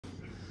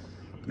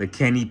the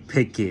Kenny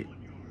Pickett,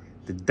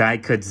 the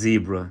die-cut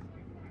zebra.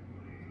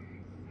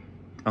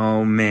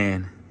 Oh,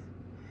 man.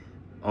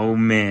 Oh,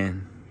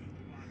 man.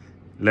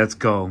 Let's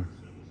go.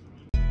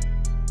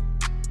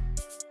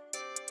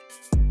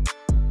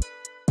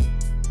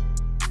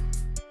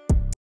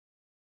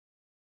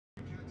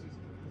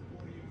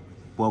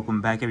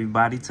 Welcome back,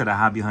 everybody, to the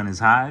Hobby Hunters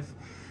Hive.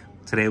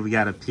 Today, we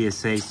got a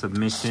PSA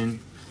submission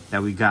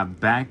that we got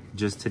back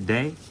just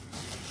today.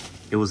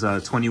 It was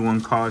a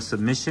 21 card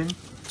submission.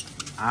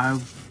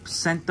 I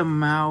sent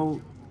them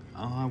out,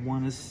 I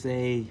want to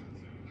say,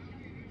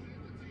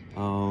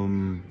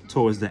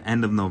 towards the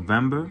end of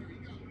November,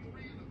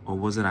 or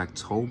was it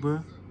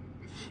October?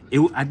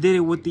 I did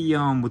it with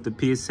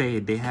the PSA.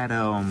 They had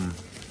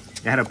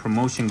a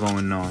promotion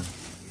going on.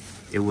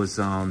 It was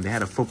they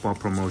had a football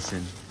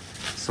promotion,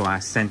 so I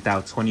sent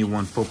out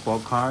 21 football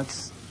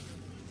cards,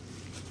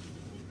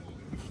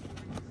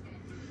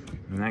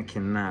 and I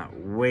cannot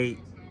wait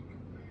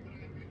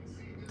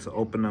to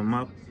open them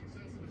up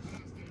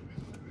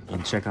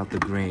and check out the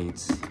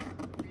grades.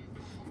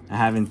 I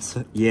haven't,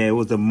 yeah, it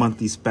was a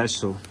monthly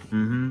special.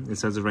 It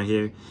says it right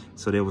here.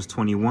 So there was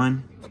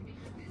 21.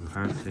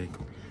 Perfect.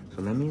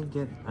 So let me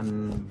get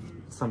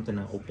something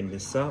to open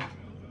this up.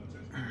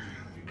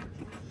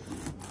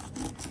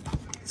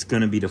 It's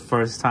gonna be the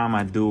first time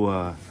I do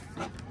a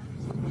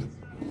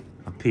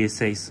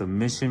PSA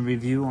submission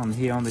review on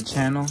the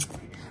channel.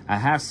 I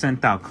have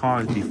sent out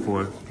cards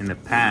before in the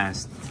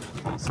past.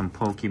 Some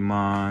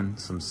Pokemon,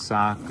 some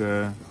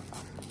soccer.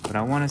 But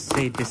I wanna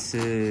say this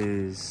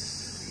is...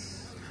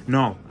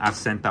 No, I've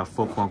sent out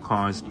football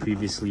cards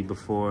previously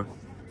before.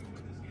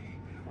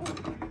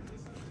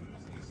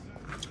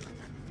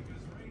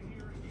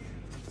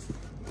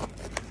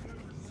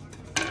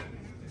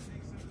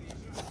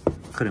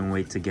 Couldn't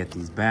wait to get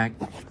these back.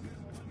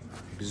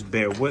 Just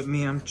bear with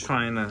me, I'm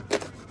trying to...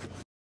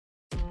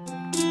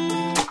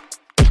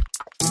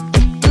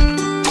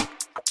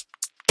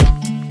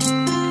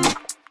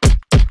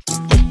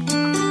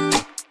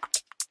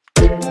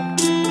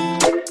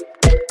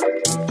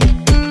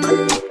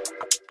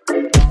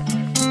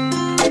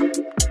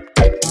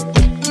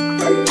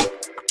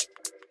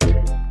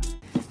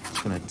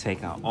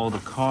 Take out all the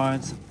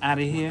cards out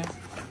of here.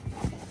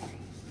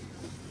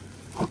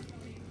 All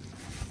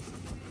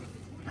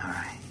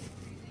right.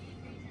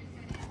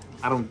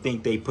 I don't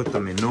think they put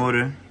them in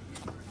order.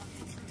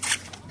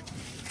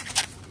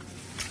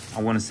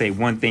 I want to say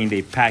one thing,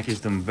 they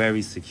packaged them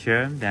very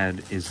secure.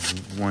 That is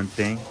one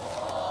thing.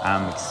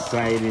 I'm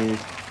excited.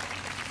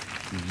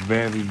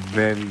 Very,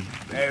 very,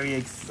 very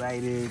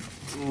excited.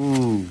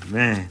 Ooh,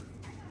 man.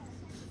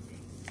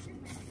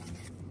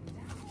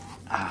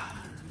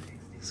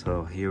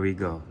 So here we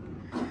go.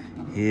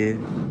 Here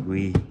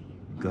we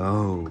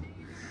go.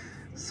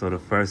 So the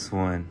first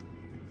one,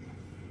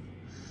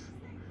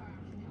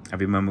 I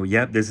remember,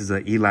 yep, this is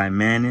a Eli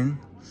Manning.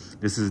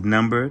 This is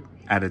numbered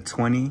out of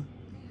 20.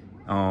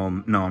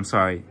 No, I'm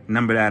sorry,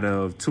 numbered out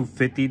of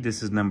 250.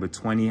 This is number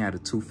 20 out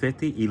of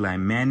 250, Eli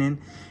Manning.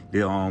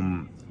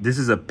 This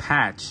is a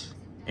patch,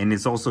 and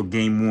it's also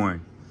game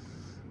worn.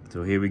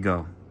 So here we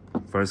go.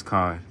 First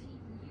card.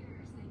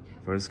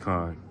 First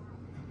card.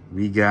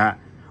 We got...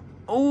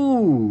 Oh,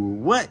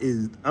 what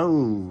is,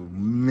 oh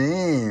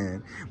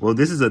man. Well,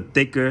 this is a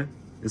thicker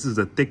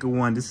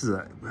one. This is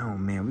a, oh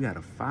man, we got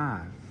a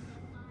 5.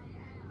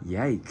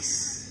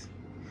 Yikes.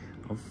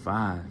 A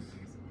 5.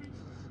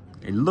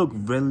 It looked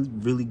really,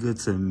 really good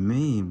to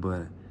me,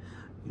 but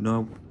you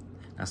know,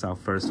 that's our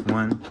first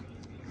one.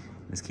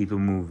 Let's keep it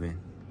moving.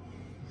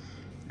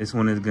 This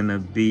one is gonna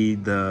be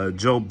the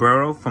Joe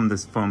Burrow from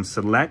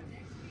Select.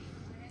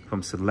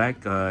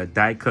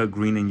 Die cut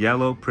green and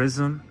yellow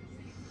prism.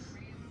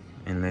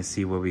 And let's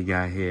see what we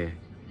got here.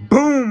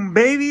 Boom,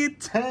 baby,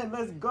 10,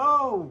 let's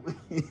go.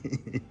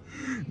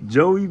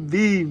 Joey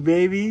B,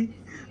 baby,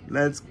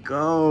 let's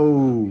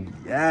go.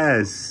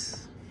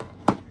 Yes.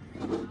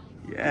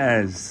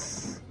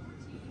 Yes.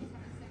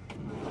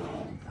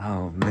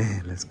 Oh,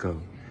 man, let's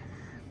go.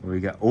 What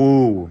we got?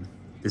 Oh,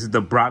 this is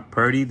the Brock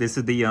Purdy. This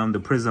is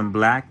the Prism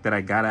Black that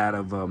I got out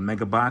of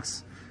Mega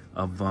Box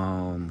of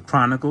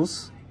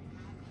Chronicles.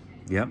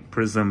 Yep,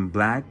 Prism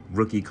Black,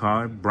 rookie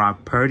card,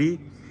 Brock Purdy.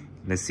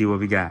 Let's see what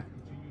we got.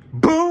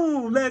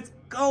 Boom! Let's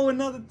go!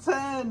 Another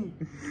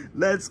 10!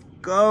 Let's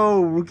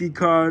go! Rookie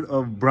card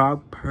of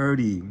Brock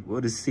Purdy.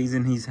 What a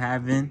season he's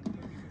having.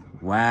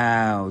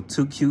 Wow.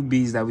 2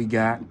 QBs that we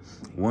got.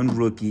 1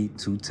 rookie,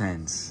 2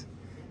 10s.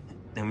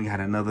 Then we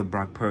got another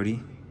Brock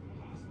Purdy.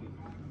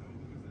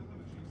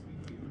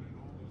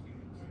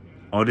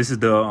 Oh, this is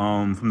the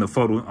from the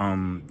photo.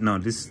 No,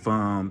 this is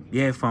from,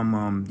 yeah,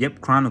 from yep,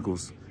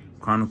 Chronicles.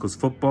 Chronicles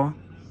football.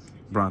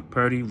 Brock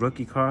Purdy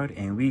rookie card,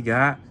 and we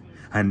got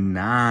a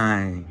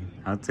 9.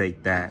 I'll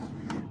take that.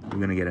 We're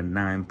gonna get a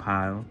 9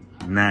 pile.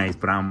 Nice,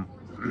 but I'm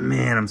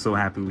so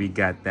happy we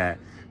got that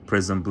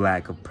Prism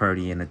Black of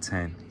Purdy and a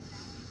 10.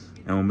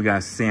 And when we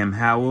got Sam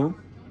Howell,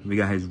 we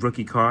got his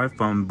rookie card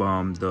from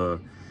the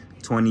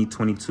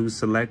 2022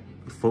 Select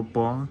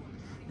football.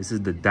 This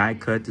is the die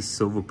cut, the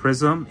silver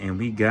prism, and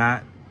we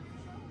got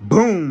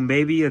Boom,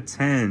 baby, a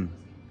 10.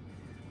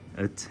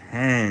 A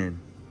 10.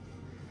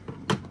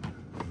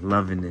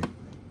 Loving it.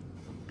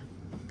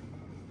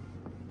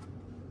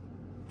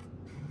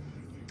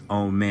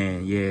 Oh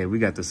man, yeah, we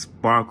got the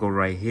Sparkle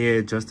right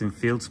here, Justin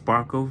Fields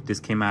Sparkle. This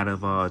came out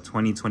of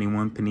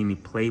 2021 Panini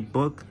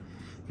Playbook.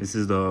 This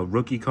is the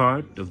rookie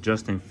card of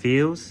Justin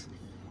Fields.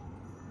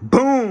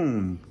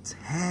 Boom,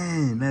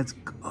 10. Let's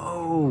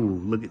go.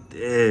 Look at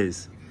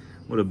this.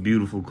 What a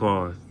beautiful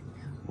card.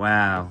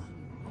 Wow.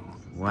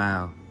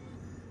 Wow.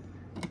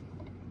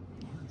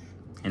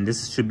 And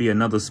this should be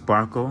another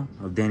Sparkle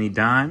of Danny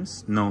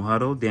Dimes, No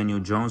Huddle, Daniel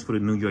Jones for the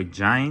New York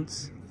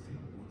Giants.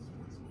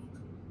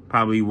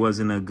 Probably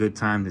wasn't a good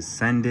time to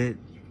send it.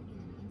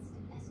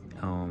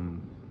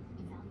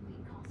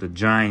 The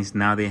Giants,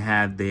 now they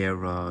have their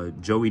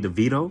Joey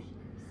DeVito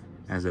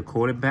as a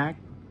quarterback.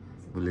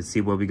 But let's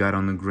see what we got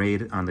on the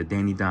grade on the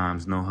Danny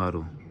Dimes, No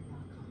Huddle.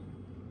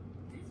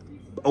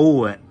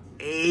 Oh, an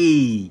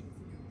 8.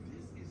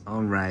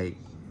 All right.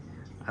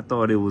 I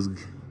thought it was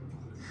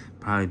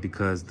probably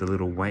because the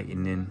little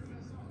whitening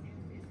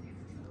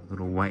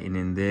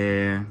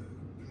there.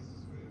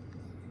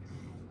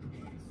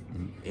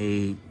 An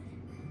 8.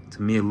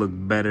 To me, it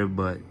looked better,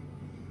 but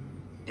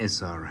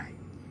it's all right.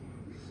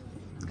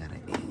 Got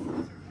an 8.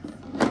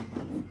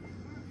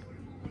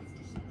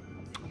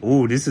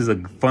 Oh, this is a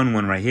fun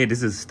one right here.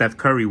 This is a Steph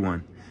Curry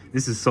one.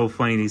 This is so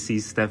funny to see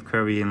Steph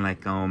Curry in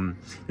like,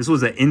 this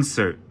was an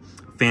insert.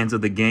 Fans of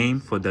the game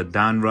for the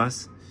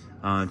Donruss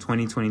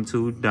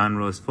 2022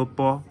 Donruss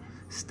football.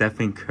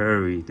 Stephen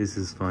Curry. This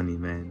is funny,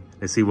 man.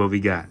 Let's see what we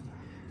got.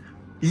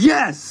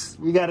 Yes!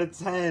 We got a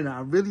 10.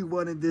 I really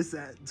wanted this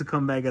to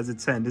come back as a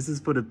 10. This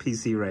is for the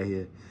PC right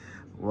here.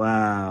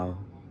 Wow.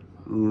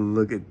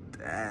 Look at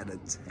that. A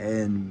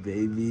 10,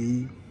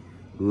 baby.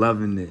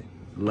 Loving it.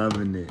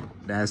 Loving it.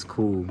 That's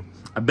cool.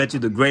 I bet you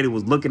the grader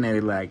was looking at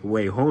it like,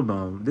 wait, hold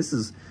on. This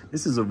is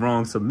a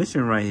wrong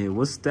submission right here.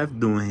 What's Steph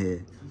doing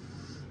here?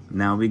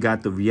 Now we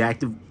got the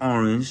reactive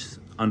orange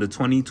on the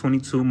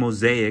 2022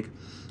 Mosaic.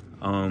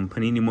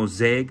 Panini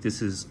Mosaic.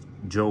 This is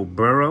Joe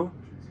Burrow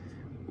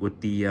with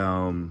the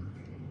I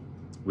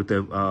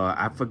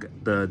forgot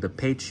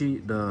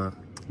the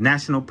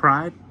national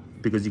pride,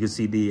 because you can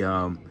see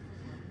the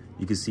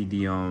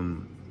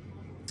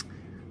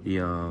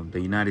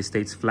United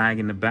States flag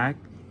in the back.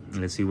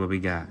 Let's see what we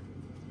got.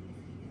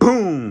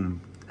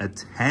 Boom, a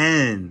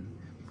 10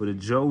 for the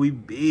Joey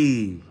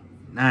B.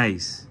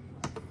 Nice,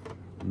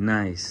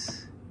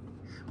 nice.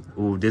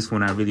 Oh, this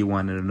one I really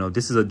wanted to know.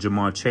 This is a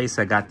Jamar Chase.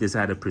 I got this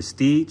out of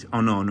Prestige. Oh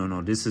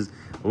no. This is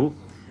oh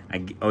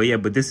yeah,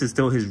 but this is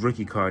still his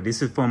rookie card.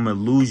 This is from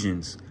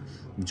Illusions.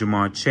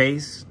 Jamar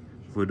Chase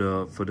for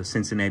the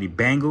Cincinnati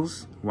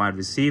Bengals, wide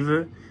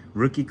receiver,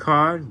 rookie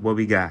card. What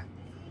we got?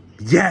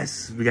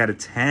 Yes, we got a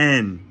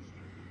 10.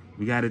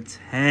 We got a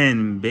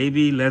 10,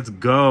 baby. Let's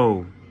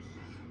go.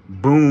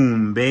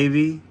 Boom,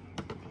 baby.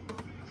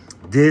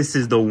 This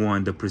is the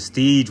one, the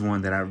Prestige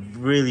one that I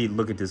really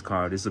look at this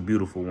card. It's a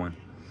beautiful one.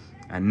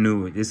 I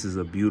knew it. This is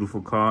a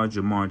beautiful card.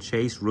 Jamar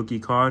Chase, rookie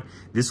card.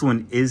 This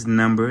one is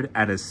numbered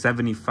at a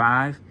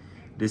 75.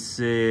 This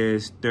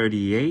is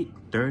 38.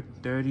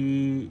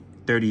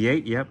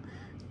 38, yep.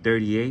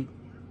 38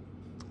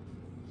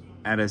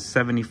 at a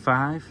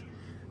 75.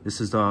 This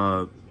is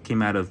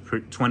came out of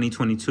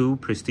 2022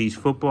 Prestige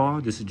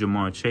Football. This is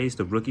Jamar Chase,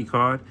 the rookie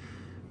card.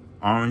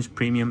 Orange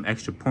premium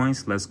extra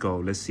points. Let's go.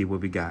 Let's see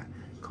what we got.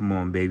 Come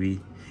on,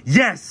 baby.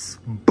 Yes!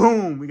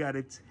 Boom! We got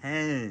a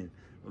 10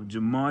 of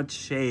Jamar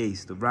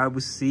Chase, the wide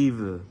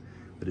receiver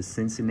for the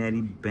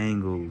Cincinnati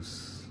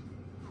Bengals.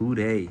 Who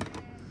they?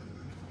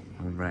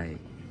 All right.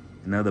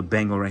 Another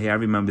Bengal right here. I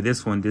remember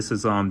this one. This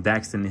is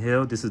Daxton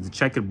Hill. This is the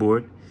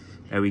checkerboard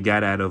that we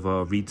got out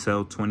of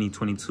Retail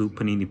 2022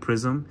 Panini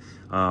Prism.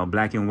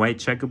 Black and white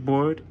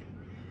checkerboard.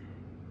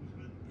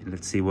 And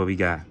let's see what we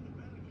got.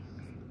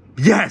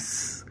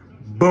 Yes!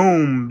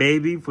 Boom,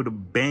 baby, for the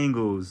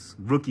Bengals.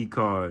 Rookie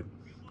card.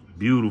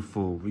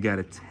 Beautiful. We got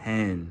a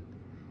 10.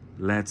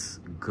 Let's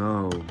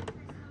go.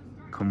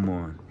 Come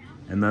on.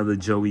 Another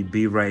Joey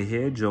B right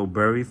here. Joe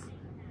Burry,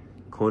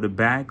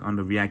 quarterback on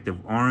the reactive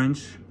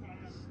orange.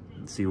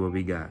 Let's see what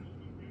we got.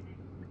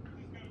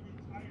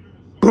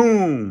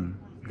 Boom.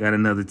 Got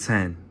another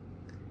 10.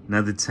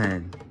 Another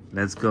 10.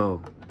 Let's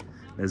go.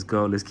 Let's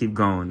go. Let's keep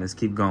going. Let's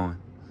keep going.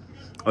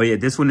 Oh, yeah.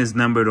 This one is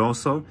numbered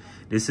also.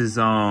 This is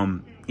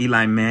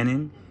Eli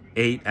Manning,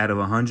 8 out of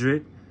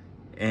 100.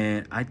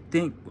 And I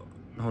think...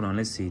 Hold on,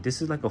 let's see.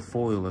 This is like a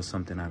foil or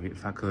something.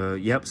 If I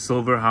could... Yep,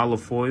 silver hollow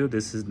foil.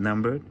 This is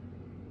numbered.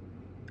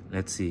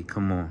 Let's see.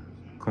 Come on.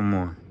 Come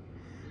on.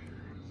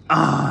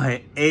 Ah,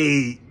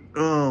 8.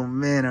 Oh,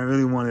 man. I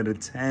really wanted a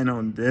 10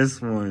 on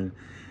this one.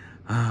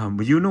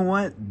 But you know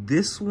what?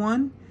 This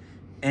one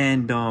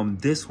and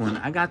this one,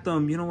 I got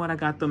them... You know what? I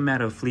got them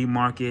at a flea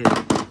market.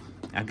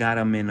 I got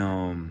them in...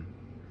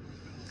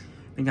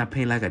 I think I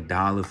paid like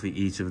 $1 for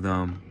each of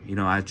them. You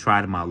know, I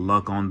tried my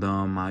luck on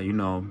them. You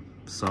know...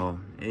 So,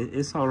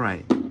 it's all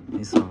right.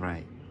 It's all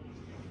right.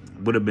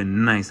 Would have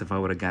been nice if I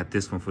would have got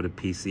this one for the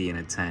PC and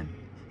a 10.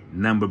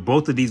 number.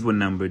 Both of these were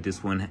numbered.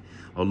 This one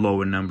a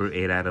lower number,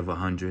 8 out of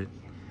 100.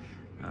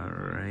 All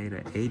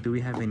right, 8. Do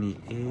we have any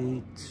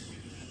 8?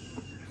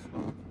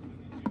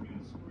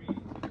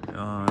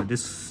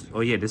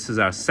 Oh yeah, this is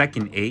our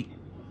second 8.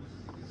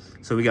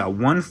 So we got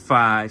 1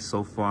 5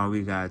 so far.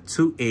 We got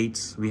 2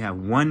 8s. We have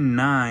 1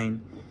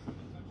 9,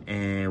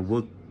 and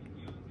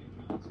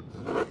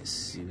let's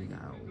see. We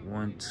got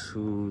 1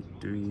 2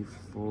 3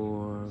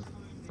 4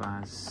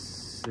 5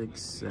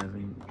 6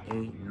 7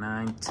 8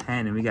 9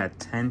 10, and we got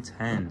 10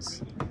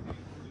 10s.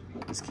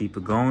 Let's keep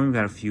it going. We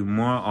got a few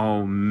more.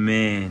 Oh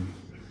man,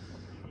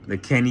 the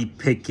Kenny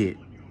Pickett,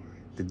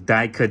 the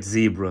die cut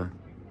zebra.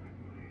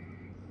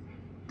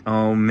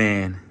 Oh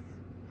man.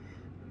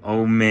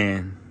 Oh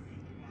man.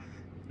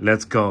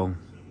 Let's go.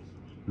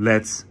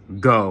 Let's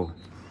go.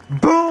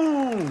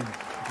 Boom!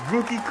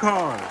 Rookie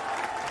card.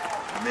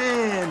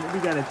 Man, we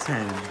got a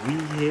 10. We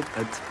hit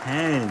a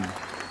 10.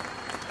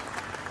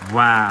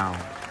 Wow.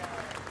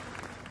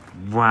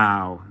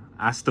 Wow.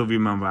 I still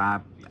remember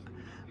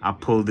I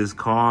pulled this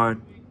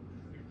card.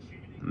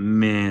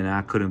 Man,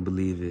 I couldn't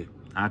believe it.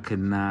 I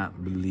could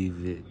not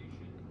believe it.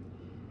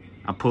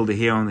 I pulled it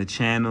here on the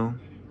channel.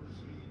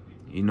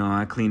 You know,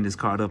 I cleaned this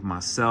card up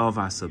myself.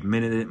 I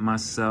submitted it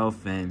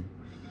myself. And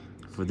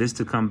for this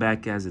to come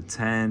back as a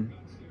 10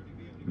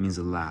 means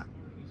a lot.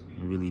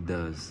 It really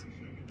does.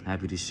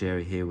 Happy to share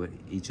it here with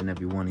each and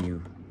every one of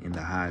you in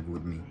the hive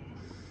with me.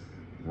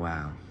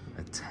 Wow.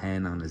 A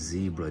 10 on a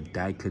zebra,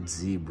 die cut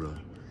zebra.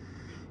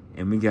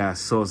 And we got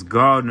Sauce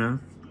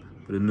Gardner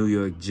for the New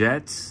York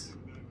Jets.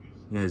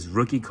 His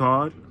rookie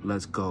card.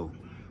 Let's go.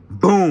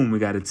 Boom! We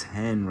got a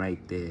 10 right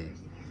there.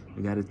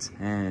 We got a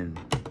 10.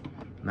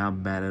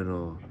 Not bad at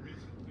all.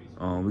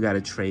 We got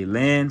a Trey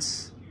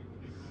Lance.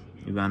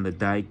 We got the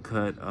die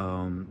cut.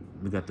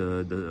 We got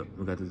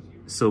the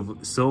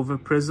silver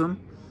prism.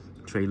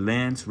 Trey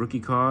Lance rookie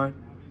card.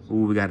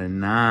 Ooh, we got a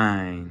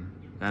 9.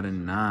 Got a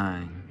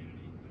 9.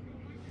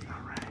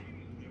 All right.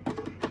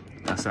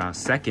 That's our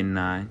second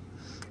 9.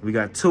 We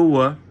got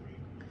Tua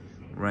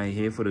right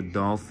here for the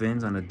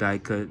Dolphins on the die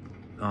cut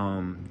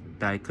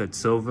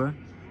silver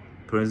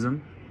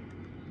prism.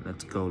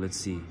 Let's go. Let's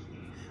see.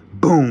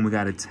 Boom, we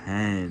got a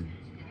 10.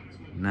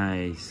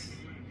 Nice.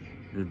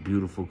 A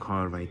beautiful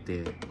card right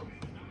there.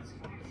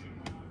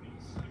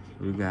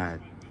 We got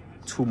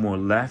 2 more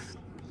left.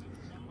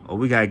 Oh,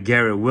 we got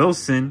Garrett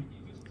Wilson,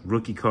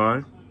 rookie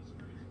card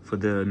for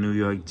the New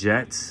York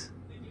Jets.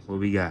 What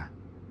we got?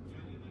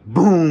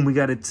 Boom, we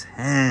got a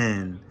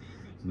 10.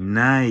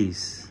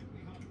 Nice.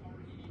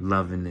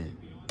 Loving it.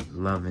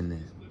 Loving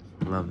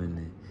it. Loving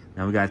it.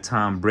 Now we got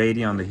Tom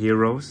Brady on the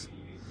Heroes.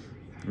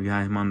 We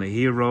got him on the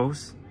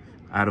Heroes.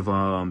 Out of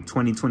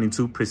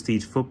 2022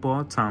 Prestige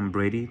Football, Tom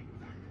Brady,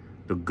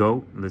 the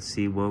GOAT. Let's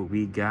see what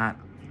we got.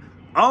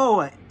 Oh,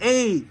 an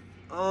 8.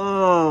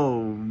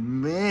 Oh,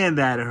 man,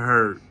 that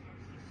hurt.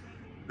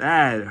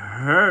 That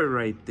hurt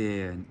right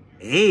there. An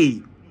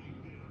 8.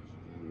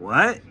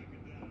 What?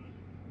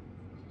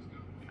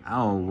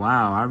 Oh,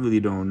 wow. I really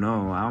don't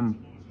know.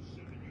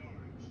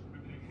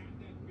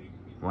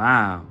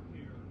 Wow.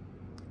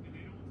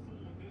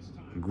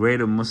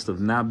 Grader must have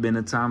not been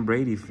a Tom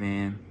Brady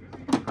fan.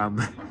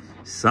 Probably.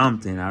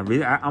 Something. I'm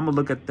gonna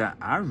look at that.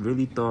 I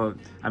really thought,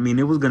 I mean,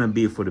 it was gonna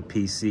be for the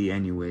PC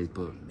anyways,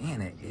 but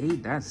man, at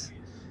 8, that's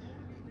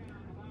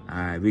all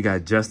right. We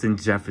got Justin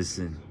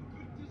Jefferson.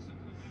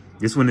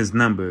 This one is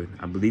numbered.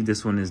 I believe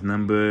this one is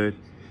numbered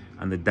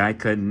on the die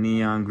cut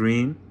neon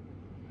green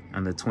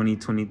on the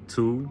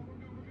 2022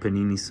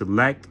 Panini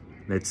Select.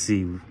 Let's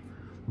see.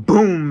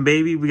 Boom,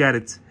 baby, we got a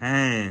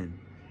 10.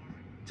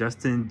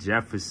 Justin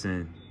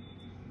Jefferson.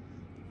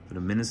 The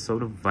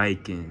Minnesota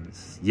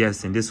Vikings.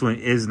 Yes, and this one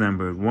is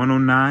numbered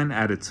 109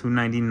 out of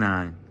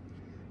 299.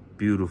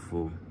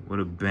 Beautiful.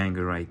 What a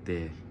banger right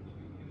there.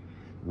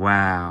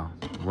 Wow.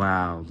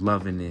 Wow.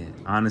 Loving it.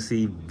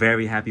 Honestly,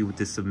 very happy with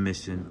this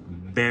submission.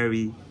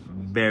 Very,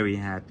 very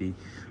happy.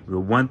 The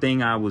one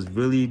thing I was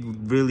really,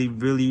 really,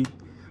 really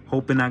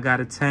hoping I got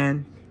a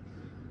 10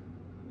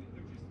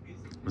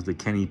 was the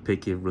Kenny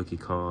Pickett rookie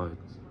card.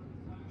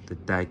 The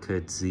die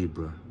cut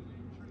zebra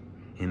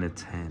in a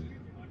 10.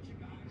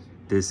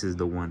 This is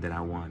the one that I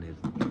wanted.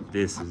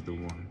 This is the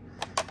one.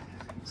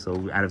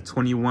 So out of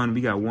 21, we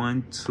got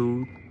 1,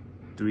 2,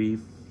 3,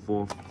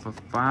 4,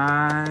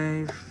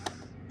 5,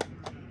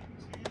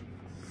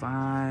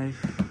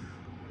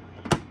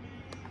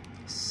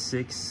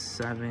 6,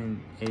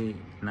 7, 8,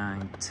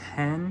 9,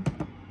 10,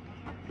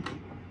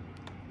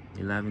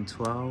 11,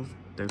 12,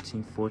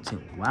 13,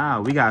 14.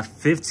 Wow, we got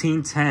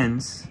 15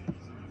 10s.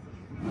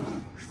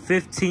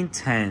 15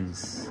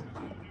 10s.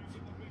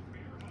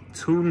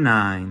 2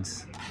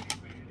 9s.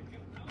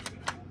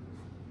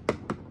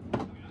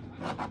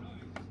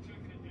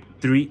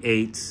 3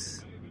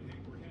 8s,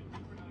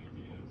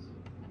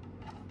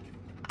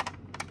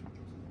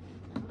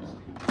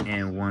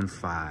 and 1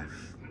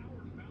 5.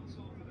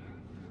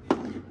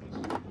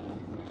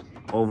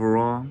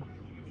 Overall,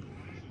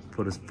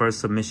 for the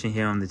first submission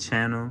here on the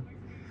channel,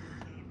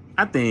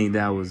 I think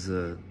that was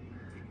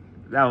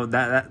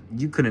that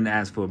you couldn't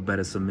ask for a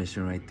better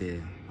submission right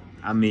there.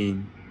 I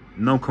mean,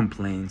 no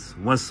complaints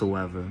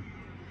whatsoever.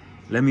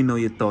 Let me know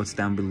your thoughts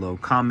down below.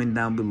 Comment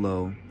down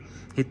below.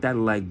 Hit that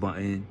like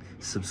button.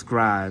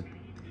 Subscribe.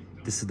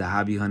 This is the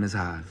Hobby Hunters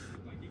Hive.